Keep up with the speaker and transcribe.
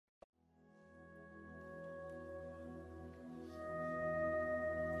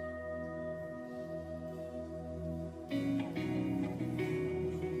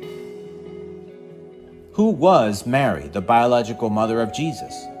Who was Mary, the biological mother of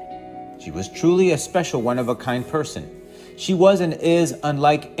Jesus? She was truly a special, one-of-a-kind person. She was and is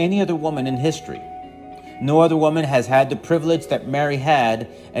unlike any other woman in history. No other woman has had the privilege that Mary had,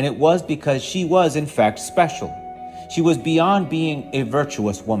 and it was because she was, in fact, special. She was beyond being a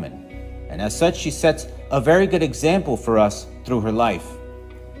virtuous woman, and as such, she sets a very good example for us through her life.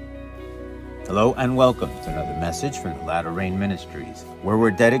 Hello and welcome to another message from the Latter Rain Ministries, where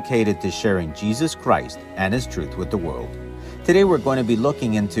we're dedicated to sharing Jesus Christ and His truth with the world. Today we're going to be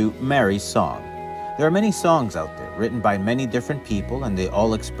looking into Mary's song. There are many songs out there written by many different people, and they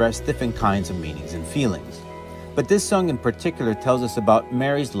all express different kinds of meanings and feelings. But this song in particular tells us about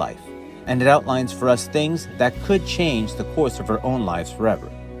Mary's life, and it outlines for us things that could change the course of her own lives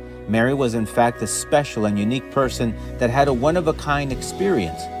forever. Mary was in fact a special and unique person that had a one-of-a-kind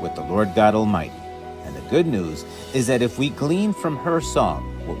experience with the Lord God Almighty. And the good news is that if we glean from her song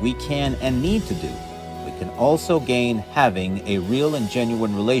what we can and need to do, we can also gain having a real and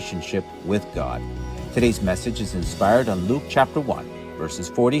genuine relationship with God. Today's message is inspired on Luke chapter 1, verses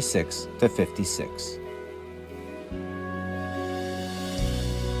 46 to 56.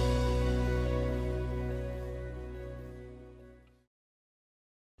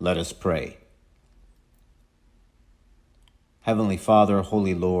 Let us pray. Heavenly Father,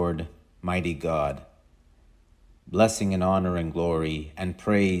 Holy Lord, mighty God, blessing and honor and glory and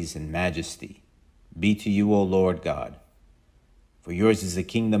praise and majesty be to you, O Lord God. For yours is the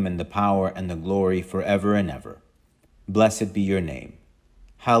kingdom and the power and the glory forever and ever. Blessed be your name.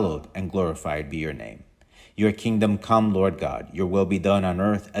 Hallowed and glorified be your name. Your kingdom come, Lord God. Your will be done on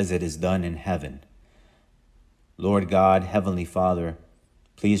earth as it is done in heaven. Lord God, Heavenly Father,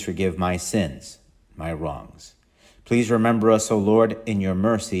 please forgive my sins, my wrongs. Please remember us, O Lord, in your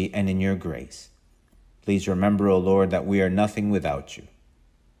mercy and in your grace. Please remember, O Lord, that we are nothing without you.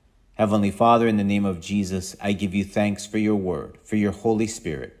 Heavenly Father, in the name of Jesus, I give you thanks for your word, for your Holy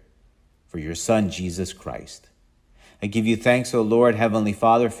Spirit, for your Son, Jesus Christ. I give you thanks, O Lord, Heavenly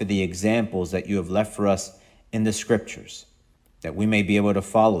Father, for the examples that you have left for us in the scriptures, that we may be able to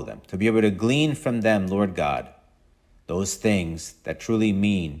follow them, to be able to glean from them, Lord God, those things that truly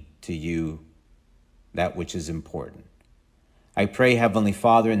mean to you that which is important. I pray, Heavenly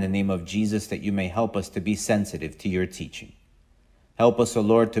Father, in the name of Jesus, that you may help us to be sensitive to your teaching. Help us, O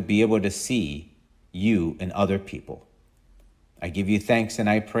Lord, to be able to see you in other people. I give you thanks and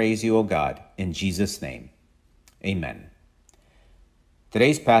I praise you, O God, in Jesus' name. Amen.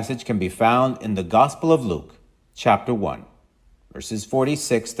 Today's passage can be found in the Gospel of Luke, chapter 1, verses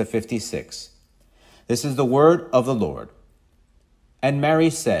 46 to 56. This is the word of the Lord. And Mary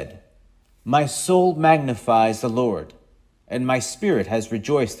said, My soul magnifies the Lord, and my spirit has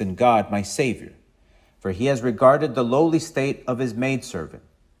rejoiced in God my Savior. For he has regarded the lowly state of his maidservant.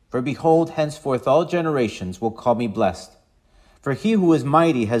 For behold, henceforth all generations will call me blessed. For he who is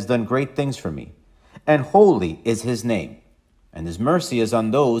mighty has done great things for me, and holy is his name. And his mercy is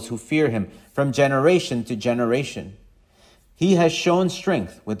on those who fear him from generation to generation. He has shown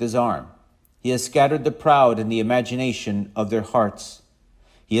strength with his arm. He has scattered the proud in the imagination of their hearts.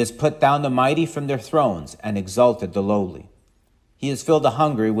 He has put down the mighty from their thrones and exalted the lowly. He has filled the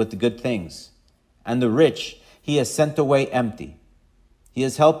hungry with the good things, and the rich he has sent away empty. He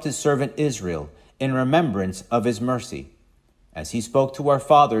has helped his servant Israel in remembrance of his mercy, as he spoke to our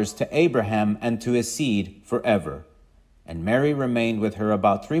fathers, to Abraham, and to his seed forever. And Mary remained with her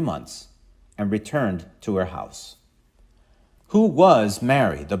about 3 months and returned to her house. Who was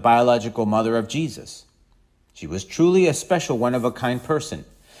Mary, the biological mother of Jesus? She was truly a special, one-of-a-kind person.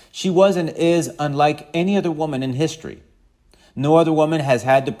 She was and is unlike any other woman in history. No other woman has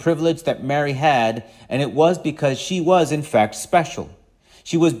had the privilege that Mary had, and it was because she was, in fact, special.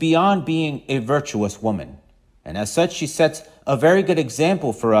 She was beyond being a virtuous woman, and as such, she sets a very good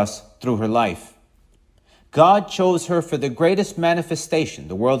example for us through her life. God chose her for the greatest manifestation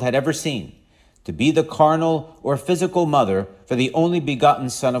the world had ever seen, to be the carnal or physical mother for the only begotten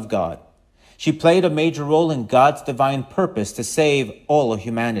Son of God. She played a major role in God's divine purpose to save all of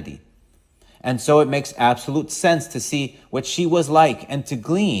humanity. And so it makes absolute sense to see what she was like and to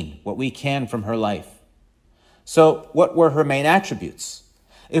glean what we can from her life. So what were her main attributes?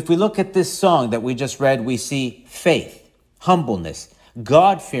 If we look at this song that we just read, we see faith, humbleness,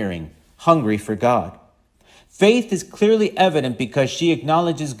 God-fearing, hungry for God. Faith is clearly evident because she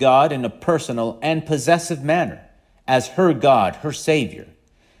acknowledges God in a personal and possessive manner as her God, her Savior.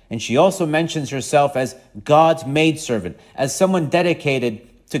 And she also mentions herself as God's maidservant, as someone dedicated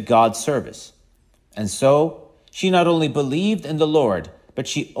to God's service. And so she not only believed in the Lord, but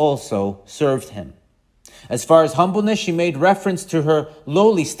she also served him. As far as humbleness, she made reference to her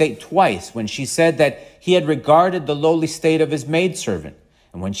lowly state twice when she said that he had regarded the lowly state of his maidservant,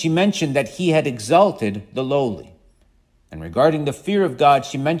 and when she mentioned that he had exalted the lowly. And regarding the fear of God,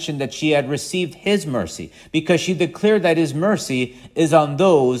 she mentioned that she had received his mercy, because she declared that his mercy is on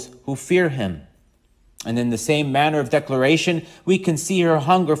those who fear him. And in the same manner of declaration, we can see her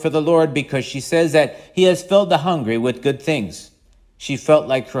hunger for the Lord, because she says that he has filled the hungry with good things. She felt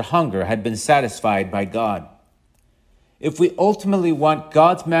like her hunger had been satisfied by God. If we ultimately want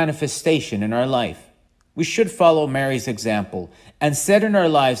God's manifestation in our life, we should follow Mary's example and set in our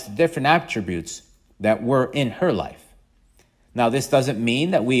lives the different attributes that were in her life. Now, this doesn't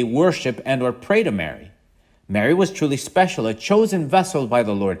mean that we worship and or pray to Mary. Mary was truly special, a chosen vessel by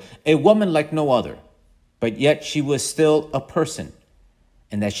the Lord, a woman like no other. But yet she was still a person,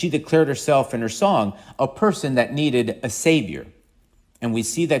 and that she declared herself in her song a person that needed a savior. And we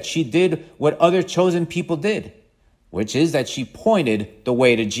see that she did what other chosen people did, which is that she pointed the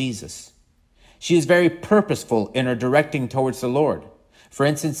way to Jesus. She is very purposeful in her directing towards the Lord. For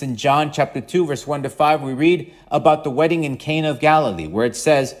instance, in John chapter 2, verse 1-5, we read about the wedding in Cana of Galilee, where it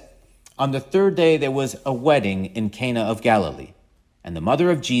says, "On the third day there was a wedding in Cana of Galilee, and the mother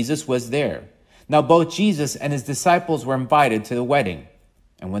of Jesus was there. Now both Jesus and his disciples were invited to the wedding.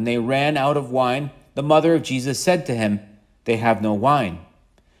 And when they ran out of wine, the mother of Jesus said to him, 'They have no wine.'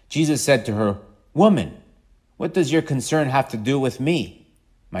 Jesus said to her, 'Woman, what does your concern have to do with me?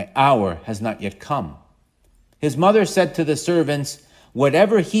 My hour has not yet come.' His mother said to the servants,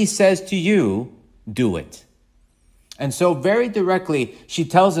 'Whatever he says to you, do it.'" And so very directly, she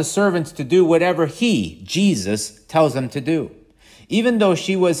tells the servants to do whatever he, Jesus, tells them to do. Even though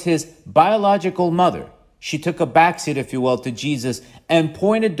she was his biological mother, she took a backseat, if you will, to Jesus and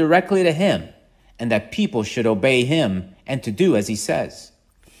pointed directly to him, and that people should obey him and to do as he says.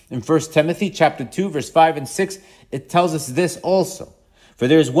 In 1 Timothy chapter 2, verse 5 and 6, it tells us this also. "For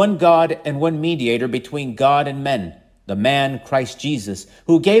there is one God and one mediator between God and men, the man Christ Jesus,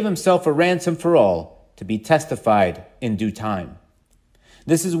 who gave himself a ransom for all, to be testified in due time."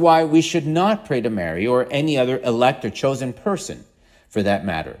 This is why we should not pray to Mary or any other elect or chosen person, for that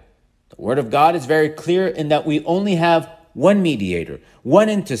matter. The word of God is very clear in that we only have one mediator, one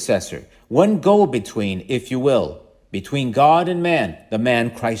intercessor, one go-between, if you will, between God and man, the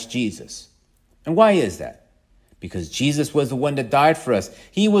man Christ Jesus. And why is that? Because Jesus was the one that died for us.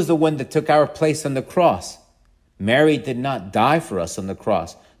 He was the one that took our place on the cross. Mary did not die for us on the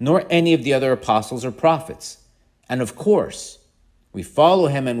cross, nor any of the other apostles or prophets. And of course, we follow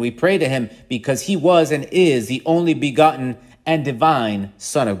him and we pray to him because he was and is the only begotten and divine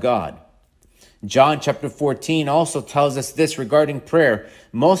Son of God. John chapter 14 also tells us this regarding prayer.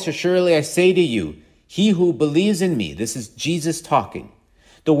 "Most assuredly I say to you, he who believes in me," this is Jesus talking,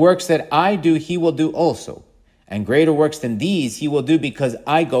 "the works that I do he will do also, and greater works than these he will do, because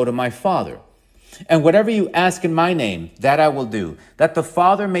I go to my Father. And whatever you ask in my name, that I will do, that the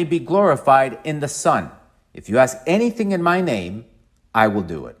Father may be glorified in the Son. If you ask anything in my name, I will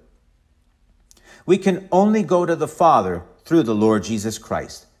do it." We can only go to the Father through the Lord Jesus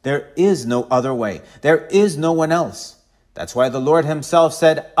Christ. There is no other way. There is no one else. That's why the Lord himself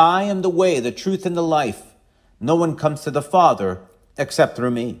said, "I am the way, the truth, and the life. No one comes to the Father except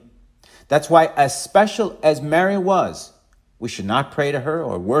through me." That's why, as special as Mary was, we should not pray to her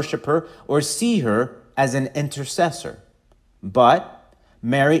or worship her or see her as an intercessor. But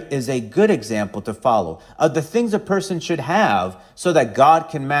Mary is a good example to follow of the things a person should have so that God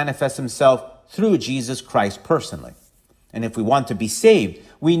can manifest himself through Jesus Christ personally. And if we want to be saved,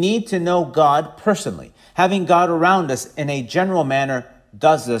 we need to know God personally. Having God around us in a general manner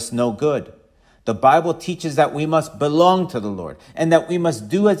does us no good. The Bible teaches that we must belong to the Lord and that we must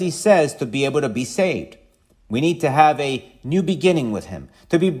do as he says to be able to be saved. We need to have a new beginning with him,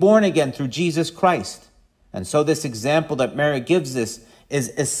 to be born again through Jesus Christ. And so this example that Mary gives us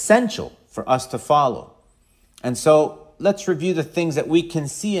is essential for us to follow. And so let's review the things that we can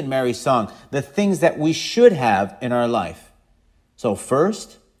see in Mary's song, the things that we should have in our life. So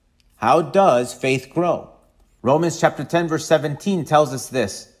first, how does faith grow? Romans chapter 10, verse 17 tells us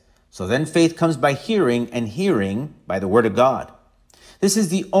this. "So then faith comes by hearing, and hearing by the word of God." This is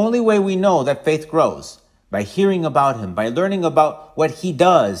the only way we know that faith grows, by hearing about him, by learning about what he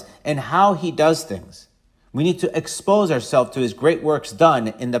does and how he does things. We need to expose ourselves to his great works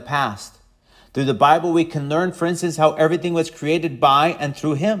done in the past. Through the Bible, we can learn, for instance, how everything was created by and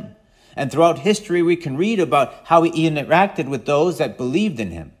through him. And throughout history, we can read about how he interacted with those that believed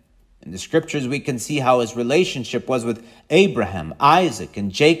in him. In the scriptures, we can see how his relationship was with Abraham, Isaac,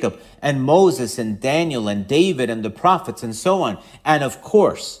 and Jacob, and Moses, and Daniel, and David, and the prophets, and so on. And of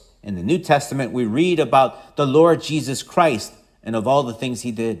course, In the New Testament, we read about the Lord Jesus Christ and of all the things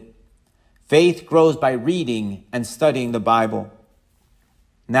he did. Faith grows by reading and studying the Bible.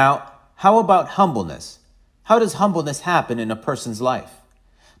 Now, how about humbleness? How does humbleness happen in a person's life?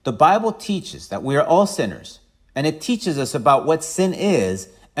 The Bible teaches that we are all sinners, and it teaches us about what sin is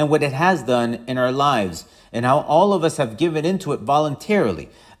and what it has done in our lives, and how all of us have given into it voluntarily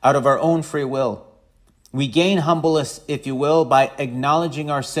out of our own free will. We gain humbleness, if you will, by acknowledging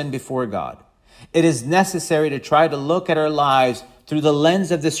our sin before God. It is necessary to try to look at our lives through the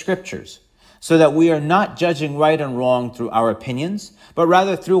lens of the Scriptures, so that we are not judging right and wrong through our opinions, but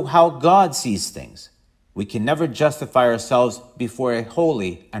rather through how God sees things. We can never justify ourselves before a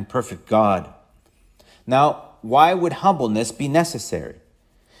holy and perfect God. Now, why would humbleness be necessary?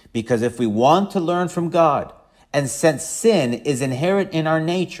 Because if we want to learn from God, and since sin is inherent in our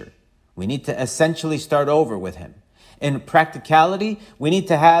nature, we need to essentially start over with him. In practicality, we need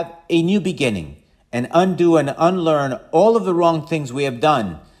to have a new beginning and undo and unlearn all of the wrong things we have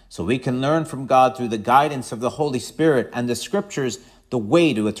done, so we can learn from God through the guidance of the Holy Spirit and the Scriptures the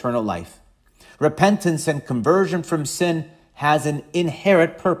way to eternal life. Repentance and conversion from sin has an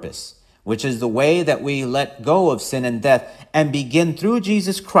inherent purpose, which is the way that we let go of sin and death and begin through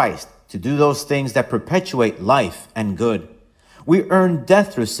Jesus Christ to do those things that perpetuate life and good. We earn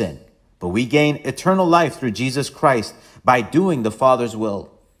death through sin, but we gain eternal life through Jesus Christ by doing the Father's will.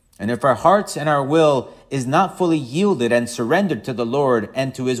 And if our hearts and our will is not fully yielded and surrendered to the Lord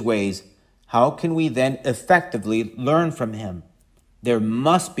and to his ways, how can we then effectively learn from him? There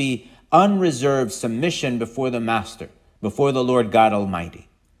must be unreserved submission before the Master, before the Lord God Almighty.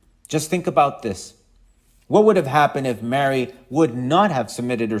 Just think about this. What would have happened if Mary would not have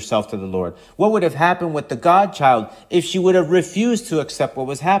submitted herself to the Lord? What would have happened with the God-child if she would have refused to accept what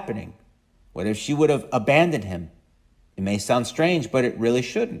was happening? What if she would have abandoned him? It may sound strange, but it really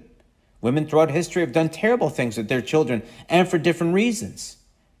shouldn't. Women throughout history have done terrible things with their children, and for different reasons.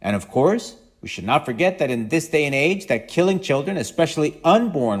 And of course, we should not forget that in this day and age, that killing children, especially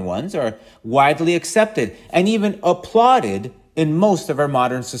unborn ones, are widely accepted and even applauded in most of our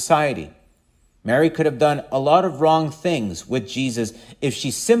modern society. Mary could have done a lot of wrong things with Jesus if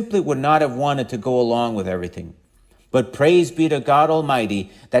she simply would not have wanted to go along with everything. But praise be to God Almighty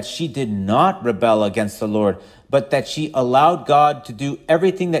that she did not rebel against the Lord, but that she allowed God to do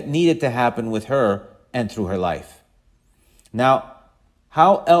everything that needed to happen with her and through her life. Now,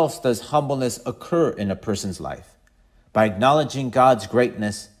 how else does humbleness occur in a person's life? By acknowledging God's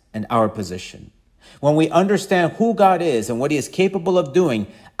greatness and our position. When we understand who God is and what he is capable of doing,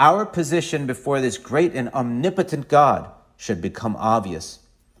 our position before this great and omnipotent God should become obvious.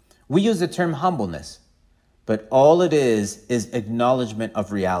 We use the term humbleness, but all it is acknowledgement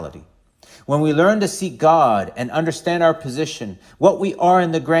of reality. When we learn to seek God and understand our position, what we are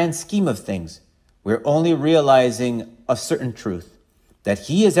in the grand scheme of things, we're only realizing a certain truth, that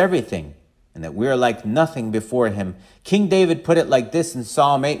he is everything and that we are like nothing before him. King David put it like this in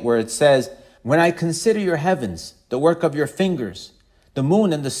Psalm 8, where it says, "When I consider your heavens, the work of your fingers, the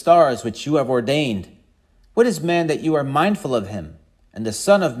moon and the stars which you have ordained, what is man that you are mindful of him, and the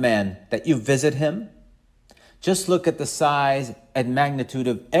son of man that you visit him?" Just look at the size and magnitude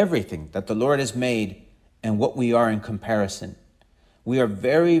of everything that the Lord has made and what we are in comparison. We are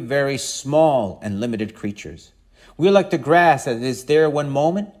very, very small and limited creatures. We are like the grass that is there one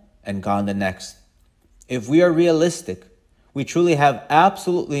moment and gone the next. If we are realistic, we truly have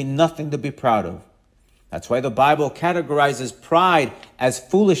absolutely nothing to be proud of. That's why the Bible categorizes pride as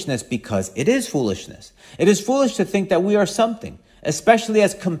foolishness, because it is foolishness. It is foolish to think that we are something, especially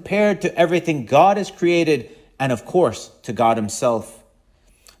as compared to everything God has created and, of course, to God himself.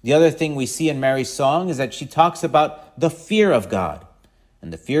 The other thing we see in Mary's song is that she talks about the fear of God.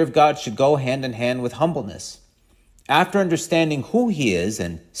 And the fear of God should go hand in hand with humbleness. After understanding who he is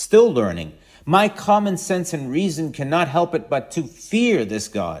and still learning, my common sense and reason cannot help it but to fear this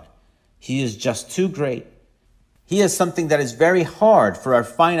God. He is just too great. He is something that is very hard for our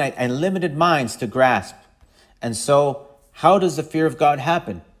finite and limited minds to grasp. And so, how does the fear of God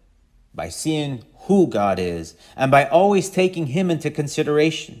happen? By seeing who God is and by always taking him into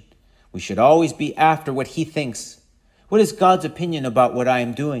consideration. We should always be after what he thinks. What is God's opinion about what I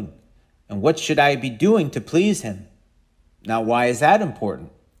am doing? And what should I be doing to please him? Now, why is that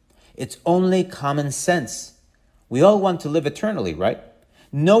important? It's only common sense. We all want to live eternally, right?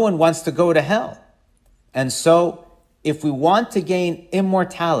 No one wants to go to hell. And so, if we want to gain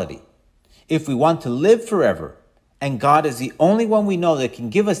immortality, if we want to live forever, and God is the only one we know that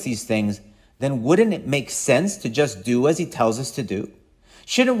can give us these things, then wouldn't it make sense to just do as he tells us to do?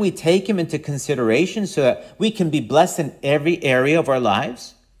 Shouldn't we take him into consideration so that we can be blessed in every area of our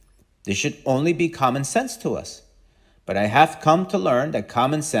lives? This should only be common sense to us. But I have come to learn that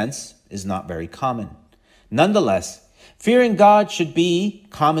common sense is not very common. Nonetheless, fearing God should be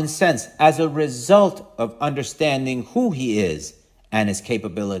common sense as a result of understanding who he is and his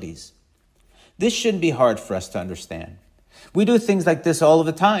capabilities. This shouldn't be hard for us to understand. We do things like this all of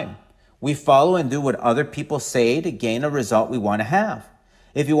the time. We follow and do what other people say to gain a result we want to have.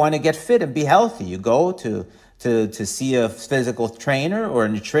 If you want to get fit and be healthy, you go to see a physical trainer or a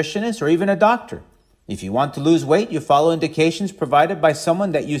nutritionist or even a doctor. If you want to lose weight, you follow indications provided by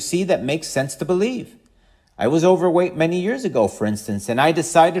someone that you see that makes sense to believe. I was overweight many years ago, for instance, and I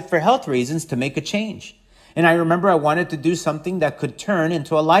decided for health reasons to make a change. And I remember I wanted to do something that could turn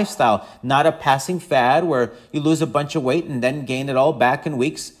into a lifestyle, not a passing fad where you lose a bunch of weight and then gain it all back in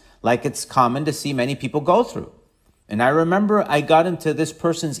weeks, like it's common to see many people go through. And I remember I got into this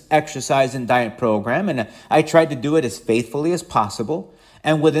person's exercise and diet program, and I tried to do it as faithfully as possible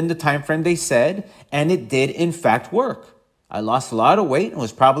and within the time frame they said, and it did in fact work. I lost a lot of weight and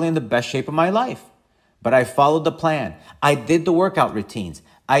was probably in the best shape of my life. But I followed the plan. I did the workout routines.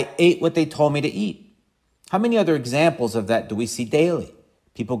 I ate what they told me to eat. How many other examples of that do we see daily?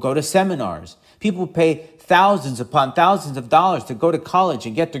 People go to seminars. People pay thousands upon thousands of dollars to go to college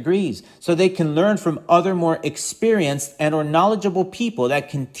and get degrees so they can learn from other more experienced and or knowledgeable people that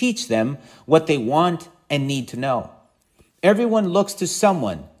can teach them what they want and need to know. Everyone looks to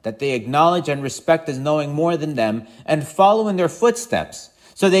someone that they acknowledge and respect as knowing more than them and follow in their footsteps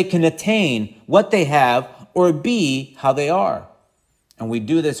so they can attain what they have or be how they are. And we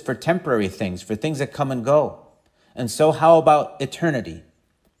do this for temporary things, for things that come and go. And so how about eternity?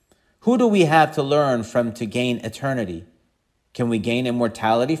 Who do we have to learn from to gain eternity? Can we gain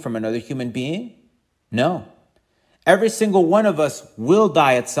immortality from another human being? No. Every single one of us will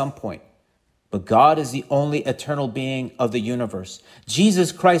die at some point. But God is the only eternal being of the universe.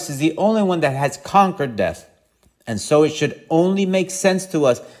 Jesus Christ is the only one that has conquered death. And so it should only make sense to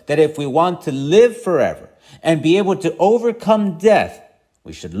us that if we want to live forever and be able to overcome death,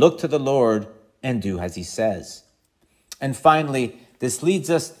 we should look to the Lord and do as he says. And finally, this leads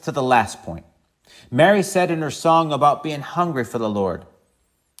us to the last point. Mary said in her song about being hungry for the Lord.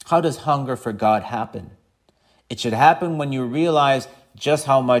 How does hunger for God happen? It should happen when you realize just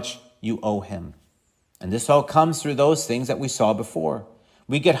how much you owe him. And this all comes through those things that we saw before.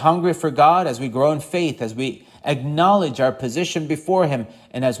 We get hungry for God as we grow in faith, as we acknowledge our position before him,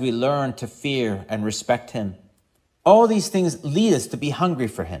 and as we learn to fear and respect him. All these things lead us to be hungry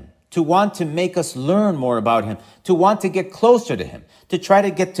for him, to want to make us learn more about him, to want to get closer to him, to try to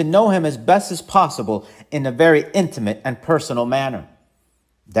get to know him as best as possible in a very intimate and personal manner.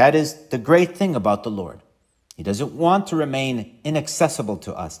 That is the great thing about the Lord. He doesn't want to remain inaccessible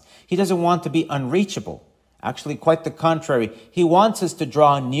to us. He doesn't want to be unreachable. Actually, quite the contrary. He wants us to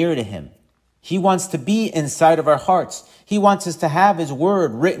draw near to him. He wants to be inside of our hearts. He wants us to have his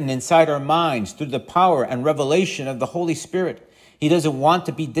word written inside our minds through the power and revelation of the Holy Spirit. He doesn't want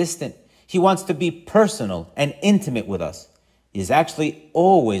to be distant. He wants to be personal and intimate with us. He is actually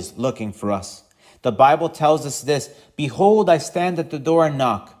always looking for us. The Bible tells us this, "Behold, I stand at the door and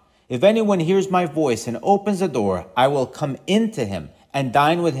knock. If anyone hears my voice and opens the door, I will come into him and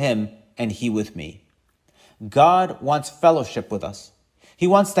dine with him and he with me." God wants fellowship with us. He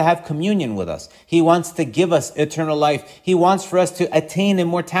wants to have communion with us. He wants to give us eternal life. He wants for us to attain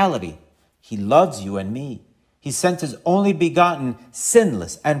immortality. He loves you and me. He sent his only begotten,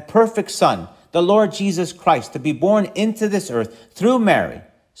 sinless, and perfect Son, the Lord Jesus Christ, to be born into this earth through Mary,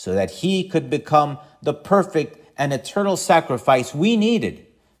 so that he could become the perfect and eternal sacrifice we needed,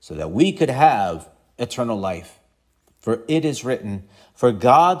 so that we could have eternal life. For it is written, "For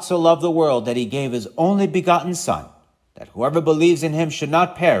God so loved the world that he gave his only begotten Son, that whoever believes in him should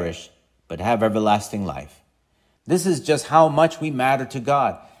not perish, but have everlasting life." This is just how much we matter to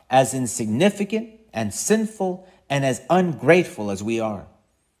God, as insignificant and sinful and as ungrateful as we are.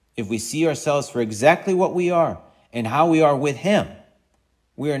 If we see ourselves for exactly what we are and how we are with him,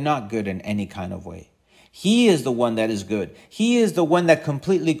 we are not good in any kind of way. He is the one that is good. He is the one that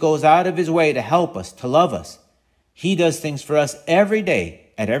completely goes out of his way to help us, to love us. He does things for us every day,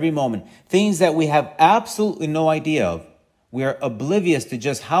 at every moment, things that we have absolutely no idea of. We are oblivious to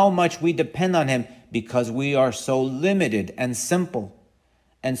just how much we depend on him because we are so limited and simple.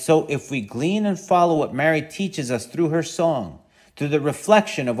 And so if we glean and follow what Mary teaches us through her song, through the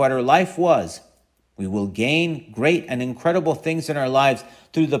reflection of what her life was, we will gain great and incredible things in our lives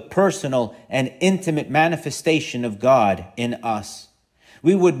through the personal and intimate manifestation of God in us.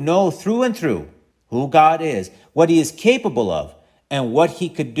 We would know through and through who God is, what he is capable of, and what he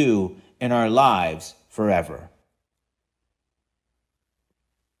could do in our lives forever.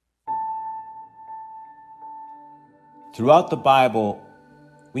 Throughout the Bible,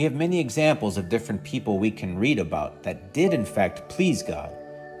 we have many examples of different people we can read about that did in fact please God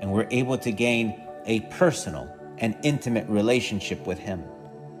and were able to gain a personal and intimate relationship with Him.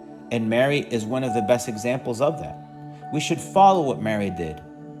 And Mary is one of the best examples of that. We should follow what Mary did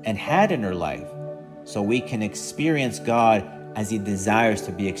and had in her life so we can experience God as He desires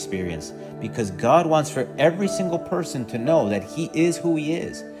to be experienced, because God wants for every single person to know that He is who He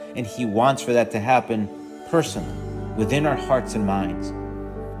is, and He wants for that to happen personally within our hearts and minds.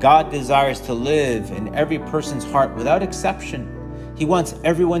 God desires to live in every person's heart without exception. He wants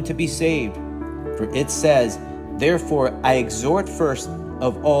everyone to be saved. For it says, "Therefore I exhort first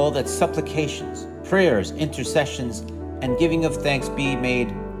of all that supplications, prayers, intercessions, and giving of thanks be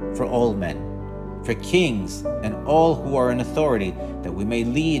made for all men, for kings and all who are in authority, that we may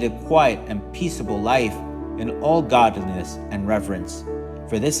lead a quiet and peaceable life in all godliness and reverence.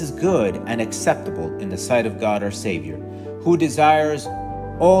 For this is good and acceptable in the sight of God our Savior, who desires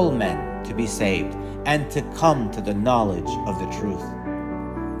all men to be saved and to come to the knowledge of the truth."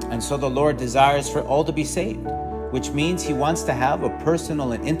 And so the Lord desires for all to be saved, which means He wants to have a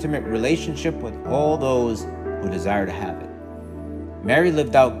personal and intimate relationship with all those who desire to have it. Mary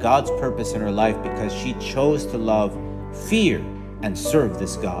lived out God's purpose in her life because she chose to love, fear, and serve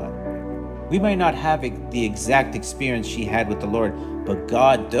this God. We may not have the exact experience she had with the Lord, but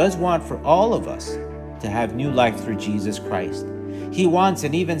God does want for all of us to have new life through Jesus Christ. He wants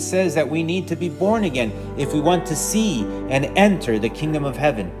and even says that we need to be born again if we want to see and enter the kingdom of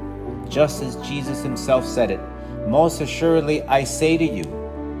heaven. Just as Jesus Himself said it, "Most assuredly I say to you,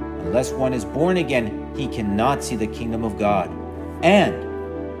 unless one is born again, he cannot see the kingdom of God. And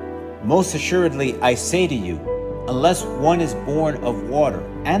most assuredly I say to you, unless one is born of water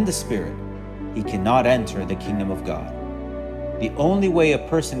and the Spirit, he cannot enter the kingdom of God." The only way a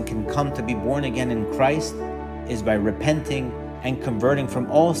person can come to be born again in Christ is by repenting and converting from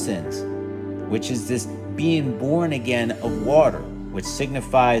all sins, which is this being born again of water, which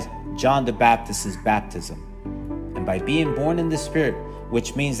signifies John the Baptist's baptism, and by being born in the Spirit,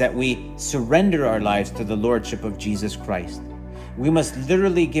 which means that we surrender our lives to the Lordship of Jesus Christ. We must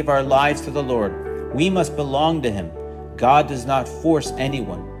literally give our lives to the Lord. We must belong to Him. God does not force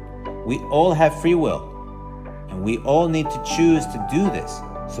anyone. We all have free will, and we all need to choose to do this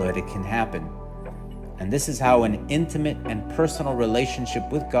so that it can happen. And this is how an intimate and personal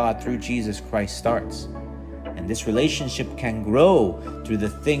relationship with God through Jesus Christ starts. And this relationship can grow through the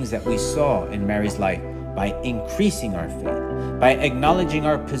things that we saw in Mary's life, by increasing our faith, by acknowledging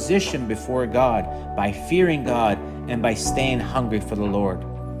our position before God, by fearing God, and by staying hungry for the Lord.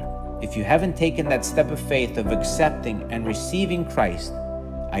 If you haven't taken that step of faith of accepting and receiving Christ,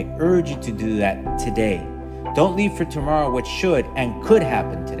 I urge you to do that today. Don't leave for tomorrow what should and could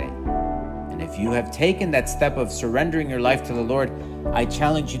happen today. And if you have taken that step of surrendering your life to the Lord, I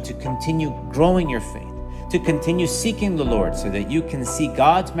challenge you to continue growing your faith, to continue seeking the Lord so that you can see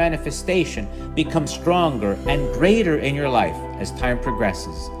God's manifestation become stronger and greater in your life as time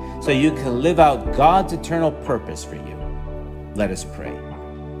progresses, so you can live out God's eternal purpose for you. Let us pray.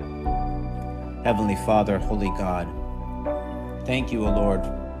 Heavenly Father, Holy God, thank you, O Lord,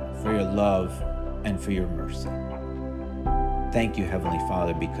 for your love and for your mercy. Thank you, Heavenly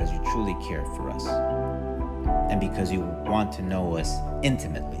Father, because you truly care for us and because you want to know us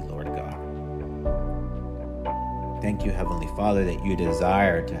intimately, Lord God. Thank you, Heavenly Father, that you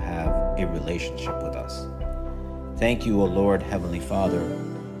desire to have a relationship with us. Thank you, O Lord, Heavenly Father,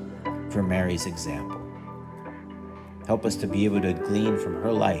 for Mary's example. Help us to be able to glean from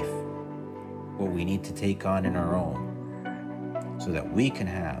her life what we need to take on in our own, so that we can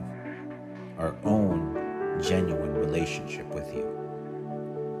have our own genuine relationship with you.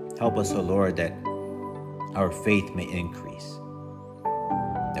 Help us, O Lord, that our faith may increase,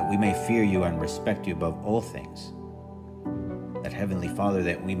 that we may fear you and respect you above all things, that, Heavenly Father,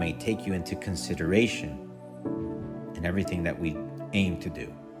 that we may take you into consideration in everything that we aim to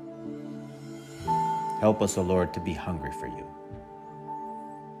do. Help us, O Lord, to be hungry for you.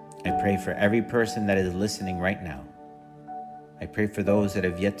 I pray for every person that is listening right now. I pray for those that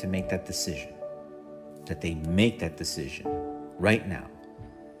have yet to make that decision, that they make that decision right now,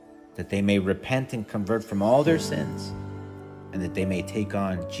 that they may repent and convert from all their sins, and that they may take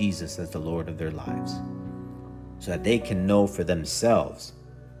on Jesus as the Lord of their lives, so that they can know for themselves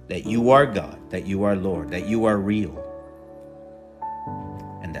that you are God, that you are Lord, that you are real,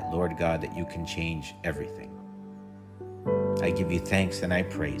 and that, Lord God, that you can change everything. I give you thanks and I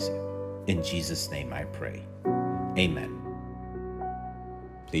praise you. In Jesus' name I pray. Amen.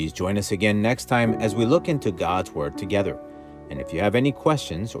 Please join us again next time as we look into God's Word together. And if you have any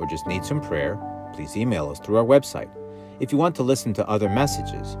questions or just need some prayer, please email us through our website. If you want to listen to other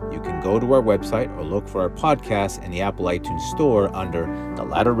messages, you can go to our website or look for our podcast in the Apple iTunes Store under The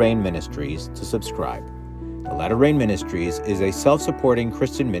Latter Rain Ministries to subscribe. The Latter Rain Ministries is a self-supporting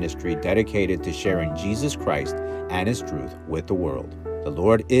Christian ministry dedicated to sharing Jesus Christ and His truth with the world. The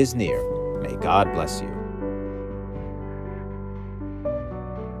Lord is near. May God bless you.